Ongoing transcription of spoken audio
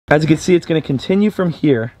As you can see, it's gonna continue from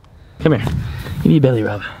here. Come here, give me a belly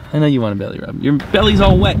rub. I know you want a belly rub. Your belly's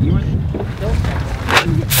all wet.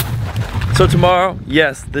 So tomorrow,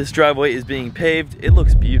 yes, this driveway is being paved. It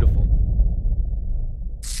looks beautiful.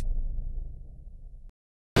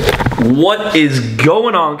 What is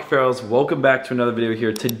going on, Cuffaros? Welcome back to another video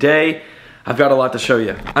here. Today, I've got a lot to show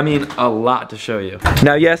you. I mean, a lot to show you.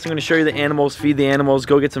 Now, yes, I'm gonna show you the animals, feed the animals,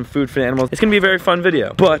 go get some food for the animals. It's gonna be a very fun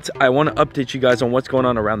video, but I wanna update you guys on what's going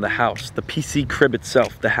on around the house, the PC crib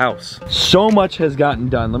itself, the house. So much has gotten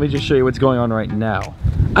done. Let me just show you what's going on right now.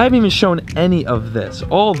 I haven't even shown any of this,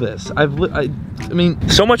 all this. I mean,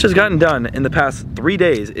 so much has gotten done in the past 3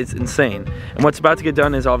 days. It's insane. And what's about to get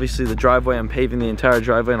done is obviously the driveway. I'm paving the entire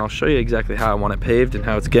driveway, and I'll show you exactly how I want it paved and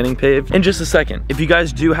how it's getting paved in just a second. If you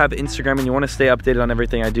guys do have Instagram and you want to stay updated on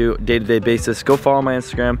everything I do day-to-day basis, go follow my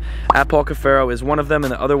Instagram. @Paul Cuffaro is one of them,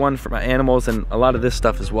 and the other one for my animals and a lot of this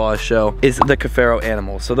stuff as well I show is the Cuffaro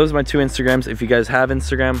animals. So those are my two Instagrams. If you guys have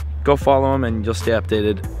Instagram, go follow them and you'll stay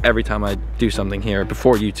updated every time I do something here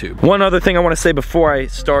before YouTube. One other thing I want to say before I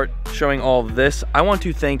start showing all of this, I want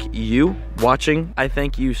to thank you watching. I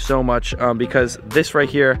thank you so much because this right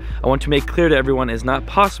here, I want to make clear to everyone, is not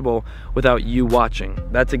possible without you watching.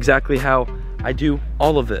 That's exactly how I do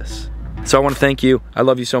all of this. So I want to thank you. I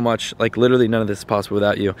love you so much. Like, literally none of this is possible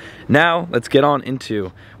without you. Now, let's get on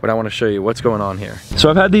into what I want to show you, what's going on here.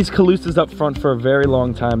 So I've had these Calusas up front for a very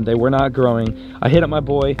long time. They were not growing. I hit up my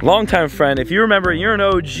boy, longtime friend. If you remember, you're an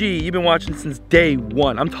OG. You've been watching since day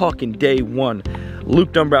one. I'm talking day one.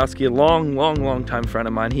 Luke Dombrowski, a long time friend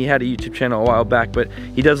of mine. He had a YouTube channel a while back, but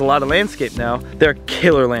he does a lot of landscape now. They're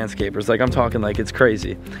killer landscapers. Like, I'm talking like it's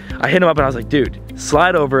crazy. I hit him up and I was like, dude,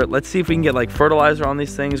 slide over it. Let's see if we can get like fertilizer on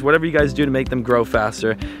these things, whatever you guys do to make them grow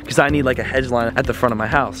faster, because I need like a hedge line at the front of my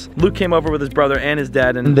house. Luke came over with his brother and his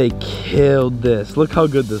dad, and they killed this. Look how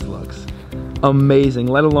good this looks. Amazing,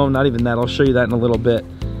 let alone not even that. I'll show you that in a little bit.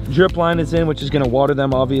 Drip line is in, which is gonna water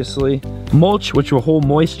them, obviously. Mulch, which will hold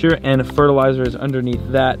moisture, and fertilizer is underneath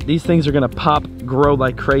that. These things are gonna pop, grow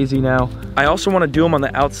like crazy now. I also wanna do them on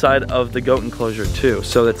the outside of the goat enclosure too,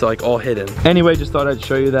 so it's like all hidden. Anyway, just thought I'd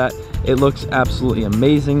show you that. It looks absolutely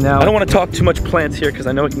amazing now. I don't wanna talk too much plants here because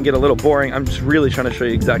I know it can get a little boring. I'm just really trying to show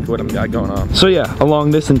you exactly what I've got going on. So yeah,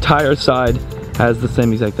 along this entire side has the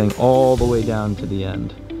same exact thing all the way down to the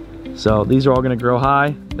end. So these are all gonna grow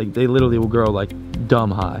high. Like, they literally will grow like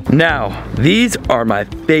dumb high. Now, these are my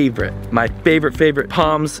favorite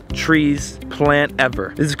palms, trees, plant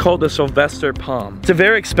ever. This is called the Sylvester palm. It's a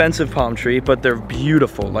very expensive palm tree, but they're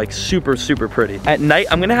beautiful, like super pretty. At night,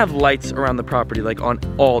 I'm gonna have lights around the property, like on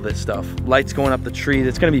all this stuff. Lights going up the tree,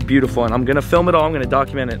 it's gonna be beautiful, and I'm gonna film it all, I'm gonna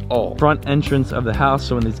document it all. Front entrance of the house,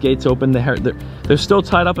 so when these gates open, they're still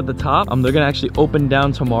tied up at the top. They're gonna actually open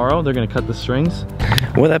down tomorrow. They're gonna cut the strings.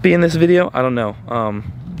 Will that be in this video? I don't know.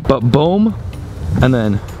 But boom, and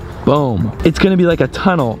then boom. It's gonna be like a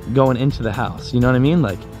tunnel going into the house, you know what I mean?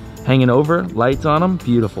 Like, hanging over, lights on them,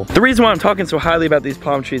 beautiful. The reason why I'm talking so highly about these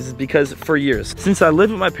palm trees is because for years, since I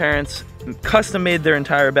lived with my parents, custom made their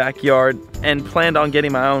entire backyard, and planned on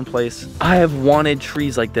getting my own place, I have wanted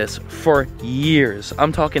trees like this for years.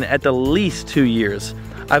 I'm talking at the least 2 years.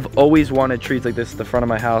 I've always wanted trees like this at the front of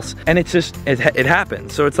my house, and it's just, it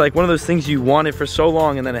happens. So it's like one of those things you wanted for so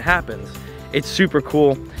long and then it happens. It's super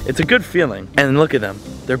cool. It's a good feeling. And look at them,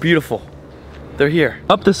 they're beautiful. They're here.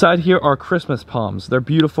 Up the side here are Christmas palms. They're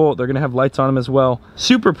beautiful. They're gonna have lights on them as well.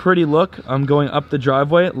 Super pretty look. I'm going up the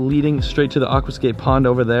driveway, leading straight to the aquascape pond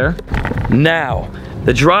over there. Now,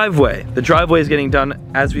 the driveway. The driveway is getting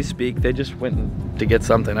done as we speak. They just went to get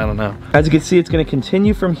something, I don't know. As you can see, it's gonna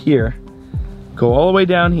continue from here, go all the way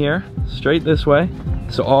down here, straight this way.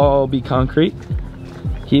 So all be concrete.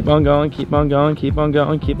 Keep on going, keep on going, keep on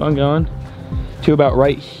going, keep on going. To about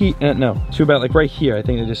right here, no, to about like right here. I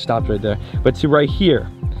think they just stopped right there. But to right here.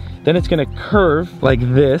 Then it's gonna curve like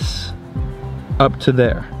this up to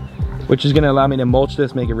there, which is gonna allow me to mulch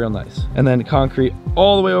this, make it real nice. And then concrete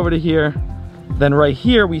all the way over to here. Then right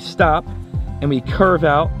here we stop and we curve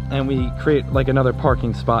out and we create like another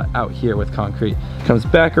parking spot out here with concrete. Comes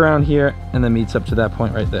back around here and then meets up to that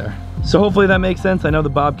point right there. So hopefully that makes sense. I know the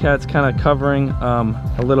Bobcat's kind of covering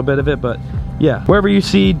a little bit of it, but yeah, wherever you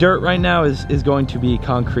see dirt right now is going to be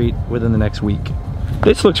concrete within the next week.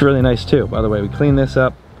 This looks really nice too, by the way. We cleaned this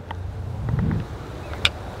up.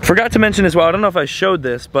 Forgot to mention as well, I don't know if I showed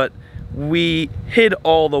this, but we hid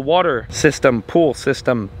all the water system, pool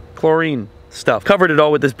system, chlorine stuff. Covered it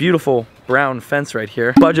all with this beautiful brown fence right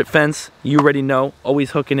here. Budget fence, you already know,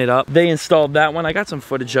 always hooking it up. They installed that one. I got some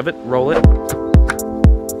footage of it, roll it.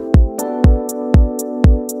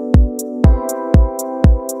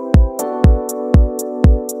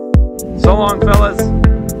 So long, fellas.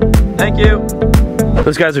 you.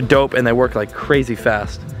 Those guys are dope and they work like crazy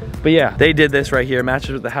fast. But yeah, they did this right here,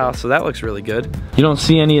 matches with the house, so that looks really good. You don't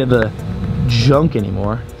see any of the junk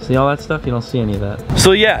anymore. See all that stuff? You don't see any of that.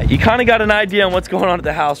 So yeah, you kind of got an idea on what's going on at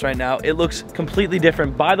the house right now. It looks completely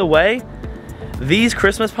different. By the way, these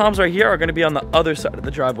Christmas palms right here are gonna be on the other side of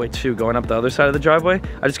the driveway too, going up the other side of the driveway.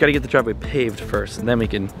 I just gotta get the driveway paved first, and then we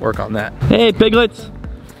can work on that. Hey, piglets,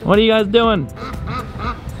 what are you guys doing?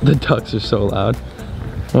 The ducks are so loud.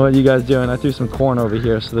 What are you guys doing? I threw some corn over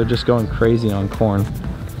here, so they're just going crazy on corn.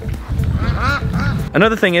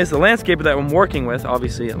 Another thing is the landscaper that I'm working with,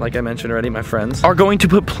 obviously, like I mentioned already, my friends, are going to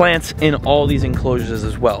put plants in all these enclosures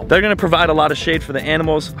as well. They're gonna provide a lot of shade for the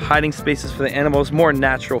animals, hiding spaces for the animals, more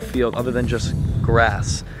natural field other than just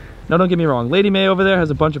grass. Now don't get me wrong, Lady May over there has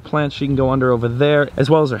a bunch of plants she can go under over there, as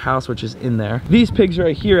well as her house, which is in there. These pigs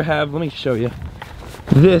right here have, let me show you,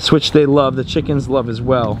 this, which they love, the chickens love as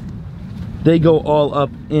well. They go all up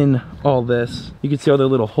in all this. You can see all their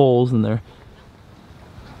little holes in their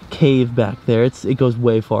cave back there. It goes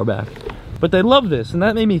way far back. But they love this, and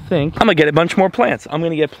that made me think, I'm gonna get a bunch more plants. I'm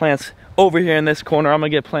gonna get plants over here in this corner. I'm gonna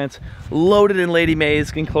get plants loaded in Lady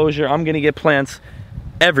May's enclosure. I'm gonna get plants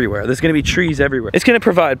everywhere. There's gonna be trees everywhere. It's gonna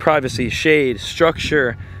provide privacy, shade,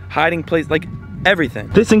 structure, hiding place, like everything.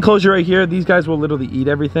 This enclosure right here, these guys will literally eat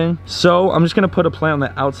everything. So I'm just gonna put a plant on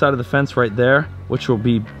the outside of the fence right there, which will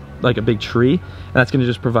be like a big tree, and that's gonna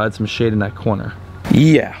just provide some shade in that corner.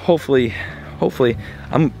 Yeah, hopefully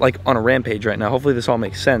I'm like on a rampage right now. Hopefully this all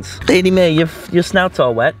makes sense. Lady May, your snout's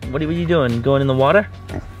all wet. What are you doing? Going in the water?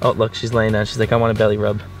 Oh, look, she's laying down. She's like, I want a belly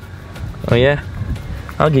rub. Oh yeah?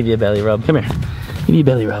 I'll give you a belly rub. Come here. Give me a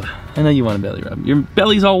belly rub. I know you want a belly rub. Your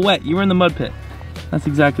belly's all wet. You were in the mud pit. That's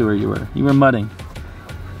exactly where you were. You were mudding.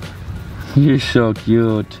 You're so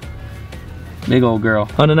cute. Big old girl.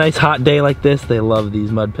 On a nice hot day like this, they love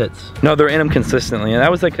these mud pits. No, they're in them consistently, and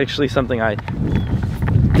that was like actually something I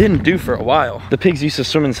didn't do for a while. The pigs used to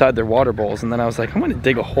swim inside their water bowls, and then I was like, I'm gonna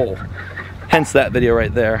dig a hole. Hence that video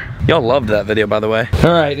right there. Y'all loved that video, by the way.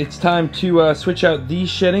 All right, it's time to switch out these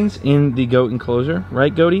sheddings in the goat enclosure.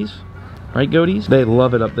 Right, goaties? Right, goaties? They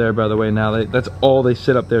love it up there, by the way, now. That's all they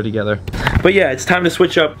sit up there together. But yeah, it's time to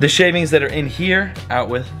switch up the shavings that are in here out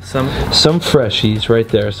with some freshies right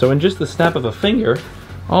there. So in just the snap of a finger,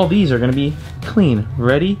 all these are gonna be clean.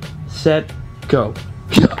 Ready, set, go.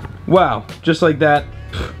 Wow, just like that,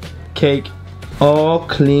 cake. All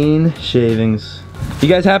clean shavings. You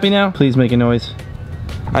guys happy now? Please make a noise.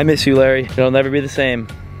 I miss you, Larry. It'll never be the same.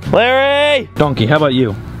 Larry! Donkey, how about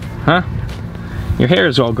you? Huh? Your hair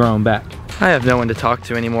is all grown back. I have no one to talk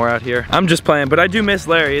to anymore out here. I'm just playing, but I do miss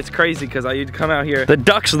Larry. It's crazy because I used to come out here. The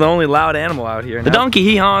ducks are the only loud animal out here. The donkey,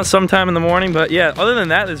 he haws sometime in the morning, but yeah, other than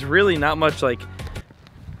that, there's really not much like,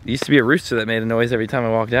 used to be a rooster that made a noise every time I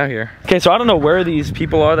walked out here. Okay, so I don't know where these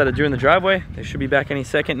people are that are doing the driveway. They should be back any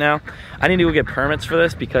second now. I need to go get permits for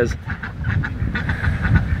this because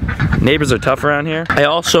neighbors are tough around here. I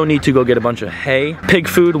also need to go get a bunch of hay, pig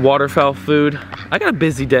food, waterfowl food. I got a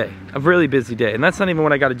busy day, a really busy day, and that's not even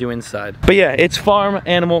what I got to do inside. But yeah, it's farm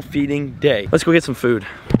animal feeding day. Let's go get some food.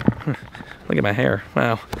 Look at my hair,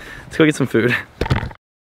 wow. Let's go get some food.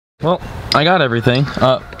 Well, I got everything,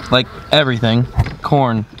 like everything.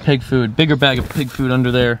 Corn, pig food, bigger bag of pig food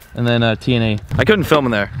under there, and then TNA. I couldn't film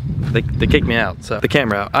in there. They kicked me out, so the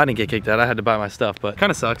camera out. I didn't get kicked out, I had to buy my stuff, but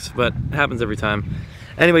kind of sucks, but it happens every time.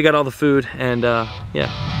 Anyway, got all the food, and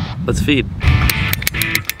yeah, let's feed.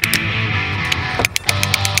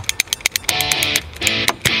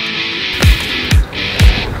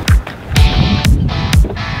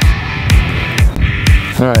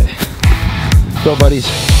 All right, go buddies.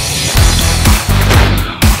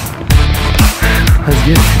 Let's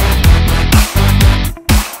get it.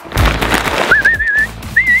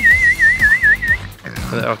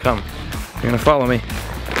 They'll come. You're gonna follow me.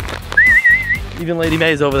 Even Lady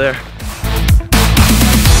May's over there.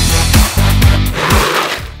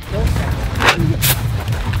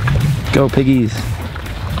 Go piggies.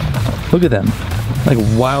 Look at them. Like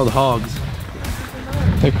wild hogs.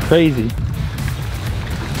 They're crazy.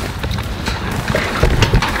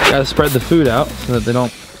 Gotta spread the food out so that they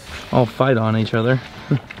don't all fight on each other.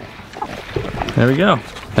 There we go.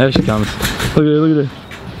 There she comes. Look at her, look at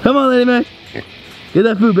her. Come on, Lady May. Get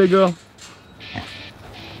that food, big girl.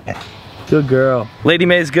 Good girl. Lady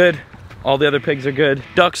May's good. All the other pigs are good.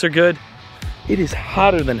 Ducks are good. It is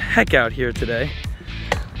hotter than heck out here today.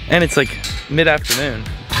 And it's like mid-afternoon.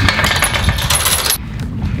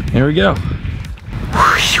 Here we go.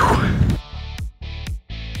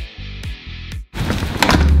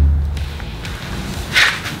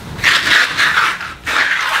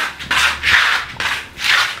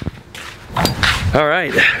 All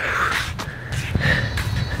right,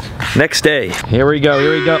 Next day. Here we go,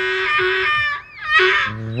 here we go.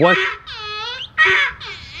 What?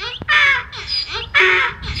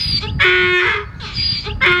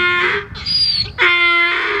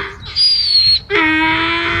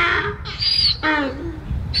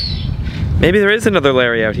 Maybe there is another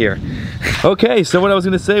Larry out here. Okay, so what I was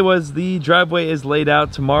gonna say was the driveway is laid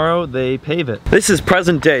out. Tomorrow they pave it. This is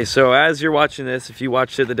present day, so as you're watching this, if you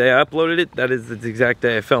watched it the day I uploaded it, that is the exact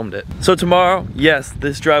day I filmed it. So tomorrow, yes,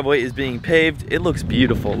 this driveway is being paved. It looks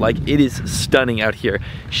beautiful, like it is stunning out here.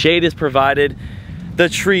 Shade is provided. The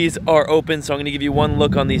trees are open, so I'm gonna give you one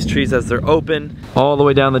look on these trees as they're open. All the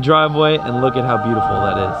way down the driveway, and look at how beautiful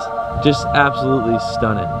that is. Just absolutely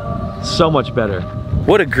stunning. So much better.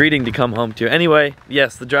 What a greeting to come home to. Anyway,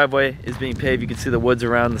 yes, the driveway is being paved. You can see the woods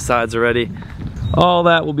around the sides already. All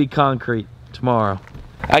that will be concrete tomorrow.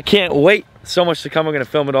 I can't wait. So much to come. I'm gonna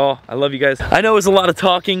film it all. I love you guys. I know it was a lot of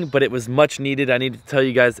talking, but it was much needed. I needed to tell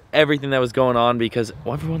you guys everything that was going on because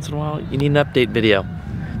every once in a while, you need an update video.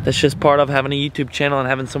 That's just part of having a YouTube channel and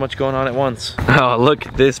having so much going on at once. Oh, look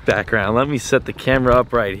at this background. Let me set the camera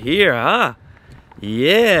up right here, huh?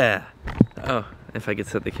 Yeah. Oh, if I could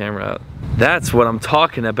set the camera up. That's what I'm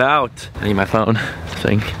talking about. I need my phone.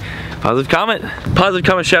 Saying positive comment. Positive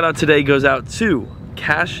comment shout out today goes out to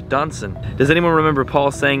Cash Donson. Does anyone remember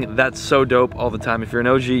Paul saying that's so dope all the time? If you're an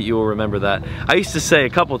OG, you will remember that. I used to say a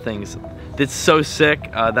couple things. That's so sick,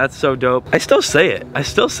 that's so dope. I still say it. I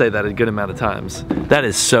still say that a good amount of times. That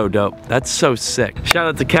is so dope. That's so sick. Shout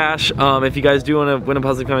out to Cash. If you guys do want to win a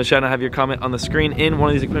positive comment shout out, have your comment on the screen in one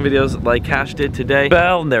of these equipment videos like Cash did today.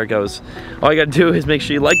 Bell, and there it goes. All you gotta do is make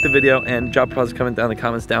sure you like the video and drop a positive comment down in the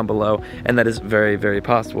comments down below, and that is very, very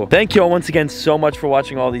possible. Thank you all once again so much for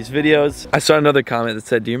watching all these videos. I saw another comment that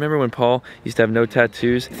said, do you remember when Paul used to have no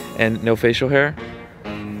tattoos and no facial hair?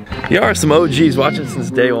 You are some OGs watching since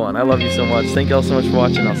day one. I love you so much. Thank you all so much for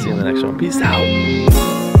watching. I'll see you in the next one. Peace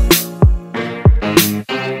out.